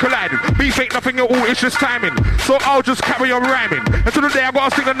 then we'll be colliding. Beef ain't nothing at all, it's just timing. So I'll just carry on rhyming. Until the day I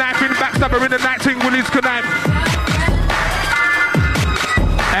gotta stick a knife in, backstabber in the night, ting Willie's connive.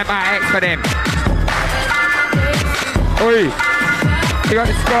 MIX for them. Oi, you got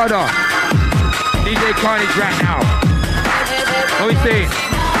the Skepta. DJ Carnage right now. What we saying?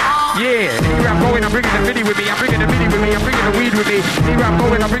 Yeah, here I'm going, I'm bringing the mini with me, I'm bringing the mini with me, I'm bringing the weed with me. Here I'm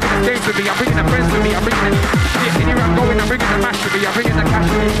going, I'm bringing the games with me, I'm bringing the friends with me, I'm bringing the shit. And here I'm going, I'm bringing the mash with me, I'm bringing the cash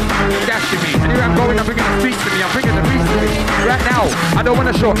with me, dash with me. And here I'm going, I'm bringing the streets with me, I'm bringing the beats with me. Right now, I don't want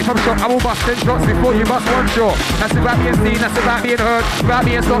a shot. If I'm shot, I will bust 10 shots before you bust one shot. That's about being seen, that's about being heard, about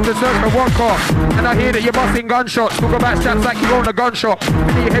being stopped and searched for one car. And I hear that you're busting gunshots. Talk about straps like you own a gun shop.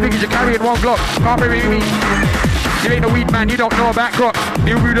 And you're heavy because you're carrying one Glock. Can't believe me. You ain't a weed man, you don't know about crops.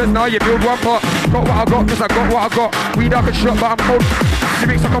 New rulers, now you build one pot. Got what I got, cause I got what I got. Weed I can shot, but I'm cold.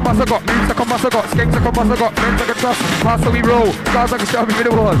 Lyrics I can bust, I got. Moves I can bust, I got. Skanks I can bust, I got. Friends I can trust. Pass so we roll. Stars I can shove in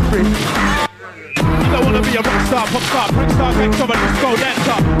the walls. I don't wanna be a rock star, pop star, prank star, gangster, and disco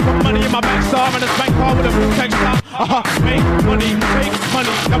dancer. Got money in my back star, and a spank car with a blue texture. Make money,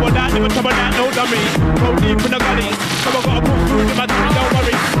 double that, never trouble that, no dummy. Roll deep in the gully, so I gotta put food in my tummy, don't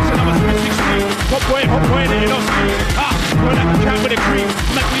worry. Said I'm a sweet 16, hot boy, they ain't no steam. Run out the trap with a cream,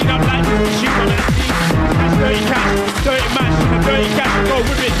 make clean up like sheep on that steam. That's dirty cash, dirty mash, and the dirty cash, go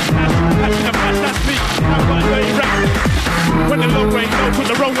with it. Cash in the flash, that's me, I've got a dirty rap. When the long range, don't put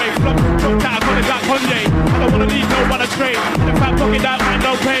the wrong way. Flop that, I got it like Kanye. I don't wanna leave no one astray. And if I'm talking that man,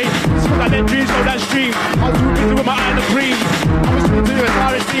 no pay. It's cause I let dreams go that stream. I was too busy with my eye on the green. I was too to as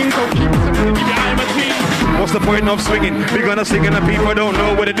far as seems. Don't keep it simple, keep your eye on my team. What's the point of swinging? We're gonna sing and the people don't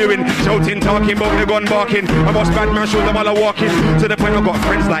know what they're doing. Shouting, talking, but they're gone barking. I must bad man show them while I'm walking. To the point I've got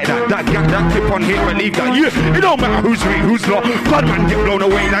friends like that. That gang, that tip on hit, but leave that. Yeah, it don't matter who's real, who's not. Bad man get blown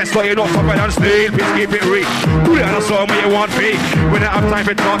away. That's why you're not tougher than steel. Please keep it real. Who the hell saw me you want fake? When I have time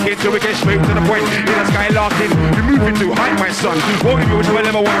for talking, till we get straight to the point. In the sky larking, you're moving too high, my son. What you tell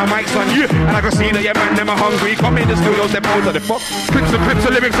them I want a mic, son? Yeah, and I can see that your man, them are hungry. Come in the studio, step out of the fuck. Clips and clips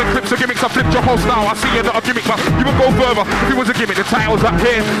of lyrics and clips of gimmicks. I flipped your whole style. I see you're not a gimmick, but you will go further. If it was a gimmick, the title's up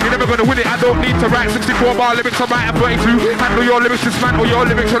here. You're never gonna win it. I don't need to write 64 bar lyrics. I write at 32. Handle your lyrics, dismantle your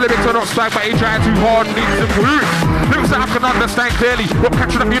lyrics. Your lyrics are not slack, but ain't trying too hard. Need simple lyrics. Lyrics that I can understand clearly. Not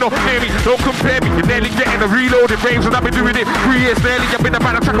catching up, you don't hear me. Don't compare me. You're nearly getting a reloaded raves, and I've been doing it 3 years nearly. I've been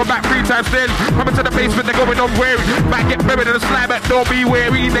about to track on back 3 times daily. Coming to the basement, they're going on wary. Back get buried in the slab, but don't be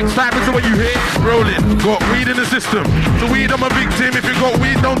wary. Next time is what you hear. Rolling, got weed in the system. The weed, I'm a victim. If you got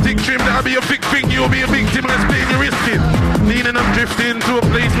weed, don't take trim. That'll be a big thing. You'll be a victim. Let's play your risking. Leaning, I'm drifting to a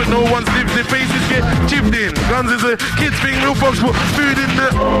place where no one's lived. Their faces get chipped in. Guns is a kid's thing. Real folks put food in the.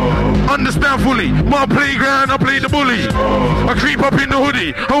 Understand fully. My playground, I play the bully. I creep up in the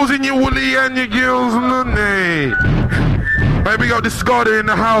hoodie. Hoes in your woolly and your girls on the knee. Right, we got the Scarter in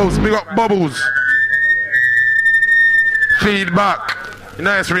the house. We got Bubbles. Feedback.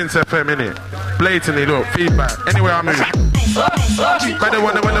 Nice rinse FM, innit? Blatantly, look, feedback. Anyway, I move. But they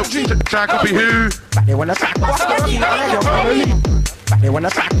wanna try copy who? They wanna track what's going on. They wanna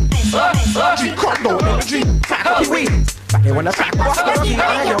track condo energy. Track copy weed. They wanna track what's going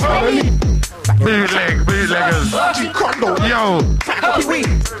on. Bootleggers. Yo. Track copy weed.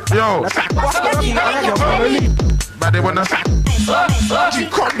 Yo. Track what's going on. But they wanna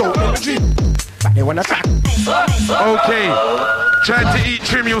condo energy. They wanna track. Okay. Tried to eat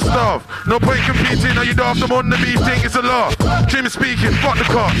trim, you'll starve. No point competing, or you daft them on the beef thing, it's a laugh. Trim speaking, fuck the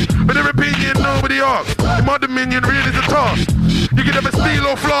cost. But their opinion, nobody asks. In my dominion, really is a task. You can never steal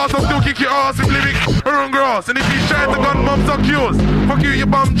or floss, I'll still kick your ass with lyrics or on grass. And if you try to gun mums, I'll yours. Fuck you, your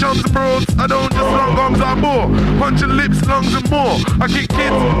bum chums and bros. I don't just run gums, I bore. Punching lips, lungs and more. I kick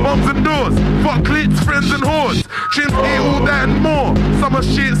kids, mums and doors. Fuck clits, friends and whores. Trims eat all that and more. Summer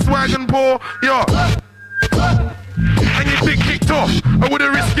shit, swag and poor, yeah. And your dick kicked off. I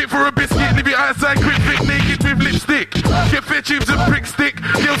wouldn't risk it for a biscuit. Leave your outside quick, thick, naked with lipstick. Get fair tubes and prick stick.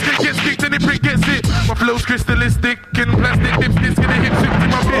 Girls can get sticked and the prick gets it. My flow's crystalistic and plastic lipsticks. Get the hips hooked in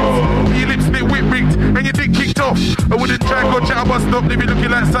my bits. Your lips knit whip rigged and your dick kicked off. I wouldn't try and go chat a bus stop. Leave you looking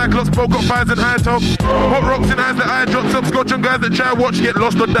like Cyclops, Bo got fires and high tops. Hot rocks and eyes that eye drops up. Scotch on guys that try watch get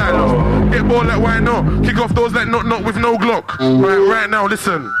lost or die lost. Get bored like why not? Kick off those like not with no Glock. Right now,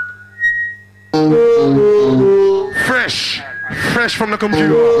 listen. Fresh from the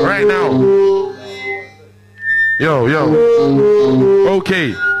computer, right now. Yo.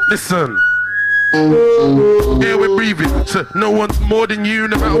 Okay, listen. Air we're breathing, so no one's more than you.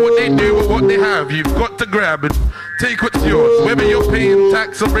 No matter what they do or what they have, you've got to grab it. Take what's yours, whether you're paying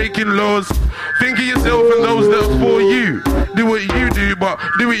tax or breaking laws. Think of yourself and those that are for you. Do what you do, but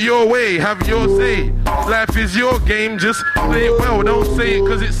do it your way, have your say. Life is your game, just play it well. Don't say it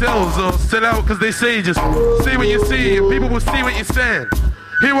cause it sells, or sell out cause they say. Just say what you see and people will see what you're saying.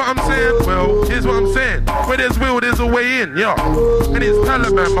 Hear what I'm saying? Well, here's what I'm saying. Where there's will, there's a way in, yeah. And it's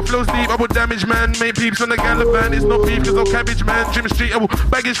Taliban. My flow's deep, I will damage, man. Make peeps on the Galavan. It's not beef, cause I'm cabbage, man. Jim Street, I will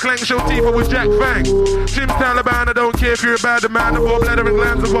baggage clank, show teeth, I will jack fang. Jim's Taliban, I don't care if you're a bad man. I've got bladder and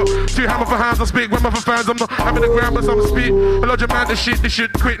glands, I've got 2 hammer for hands, I speak. When for fans, I'm not having a ground, but some speak. A lot of man, this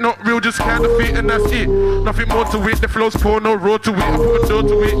shit quick, not real, just counterfeit, and that's it. Nothing more to it, the flow's poor, no raw to it. I put a door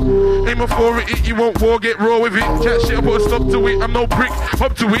to it. Aim for it, you won't war, get raw with it. Chat shit, I put a stop to it. I'm no prick,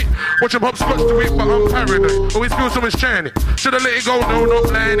 hop to it. Watch him hopscotch to it, but I'm paranoid. Always feel someone's trying it. Should I let it go? No, not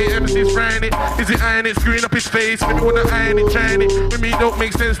playing it. MC's frying it. Is it iron it? Screwing up his face. Maybe wanna iron it, trying it. With me, don't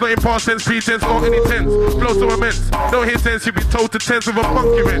make sense. Not in past tense, pretense, or any tense. Flow so immense. Don't hear sense. You be told to tense with a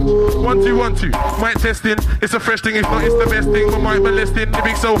funky wrench. 1 2 1 2. Mic testing. It's a fresh thing. If not, it's the best thing. My mic molesting.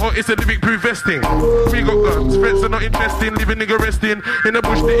 Lyric so hot, it's a lyric proof vesting. We got guns. Friends are not interesting. Living nigga resting. In the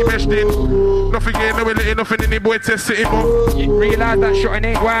bush that he meshed in. Nothing again. No, we're letting nothing in the boy test sitting on. You realise that shotting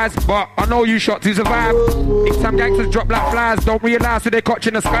ain't wise, but I know you shot to survive. If some gangsters drop like flies, don't realise that they're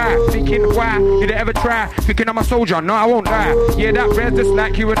catching the sky. Thinking, why did they ever try? Thinking I'm a soldier, no I won't die. Yeah, that red's just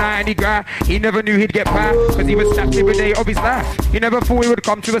like you and I, any guy. He never knew he'd get by, cause he was snapped every day of his life. He never thought he would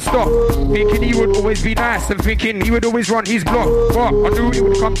come to a stop. Thinking he would always be nice, and thinking he would always run his block. But I knew it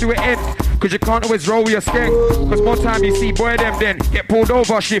would come to an end, cause you can't always roll your skank. Cause more time you see boy them then get pulled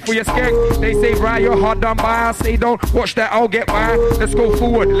over, shit for your skank. They say right, you're hard done by. I say don't watch that, I'll get by. Let's go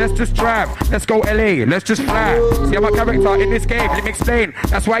forward, let's just drive. Let's go LA, let's just fly. See I'm a character in this game, let me explain.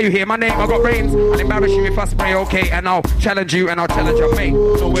 That's why you hear my name, I got brains. I'll embarrass you if I spray, okay. And I'll challenge you and I'll challenge your mate.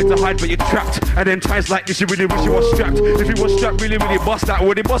 Nowhere to hide but you're trapped. And then times like this you really wish you was strapped. If you was strapped really bust that.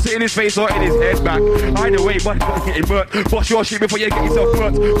 Would he bust it in his face or in his head back? Either way, but get him hurt. Bust your shit before you get yourself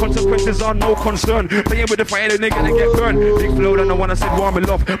hurt. Consequences are no concern. Playing with the fire, the nigga they get burned. Big flow than the one I said warm with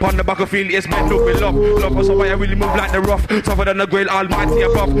love. On the battlefield, it's meant look with love. Love us why I really move like the rough. Tougher than the grail almighty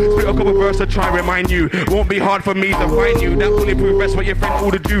above. Spit a couple verses to try and remind you. Won't be hard for me to find you. That bulletproof vest what your friend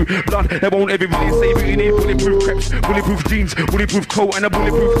all to do. Blood, they won't ever really save you. You need bulletproof crepes, bulletproof jeans, bulletproof coat and a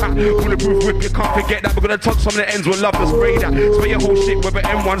bulletproof hat. Bulletproof whip, you can't forget that. We're gonna touch some of the ends, we'll love to spray that. Spray your whole shit with an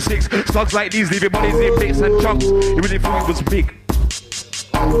M16. Slugs like these leave your bodies in bits and chunks. You really thought it was big.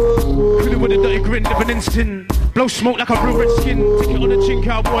 Really with a dirty grin, living instant. Blow smoke like a real red skin. Take it on the chin,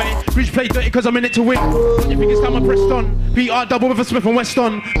 cowboy. Bridge play dirty cause I'm in it to win. Don't you think it's time I pressed on? BR double with a Smith and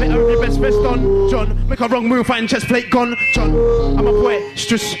Weston. Better with your best vest on. John, make a wrong move, fighting chest plate gone. John, I'm a boy, it's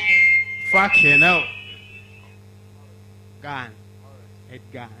just fucking hell. Gone. It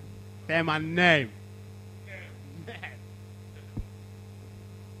gone. Say my name.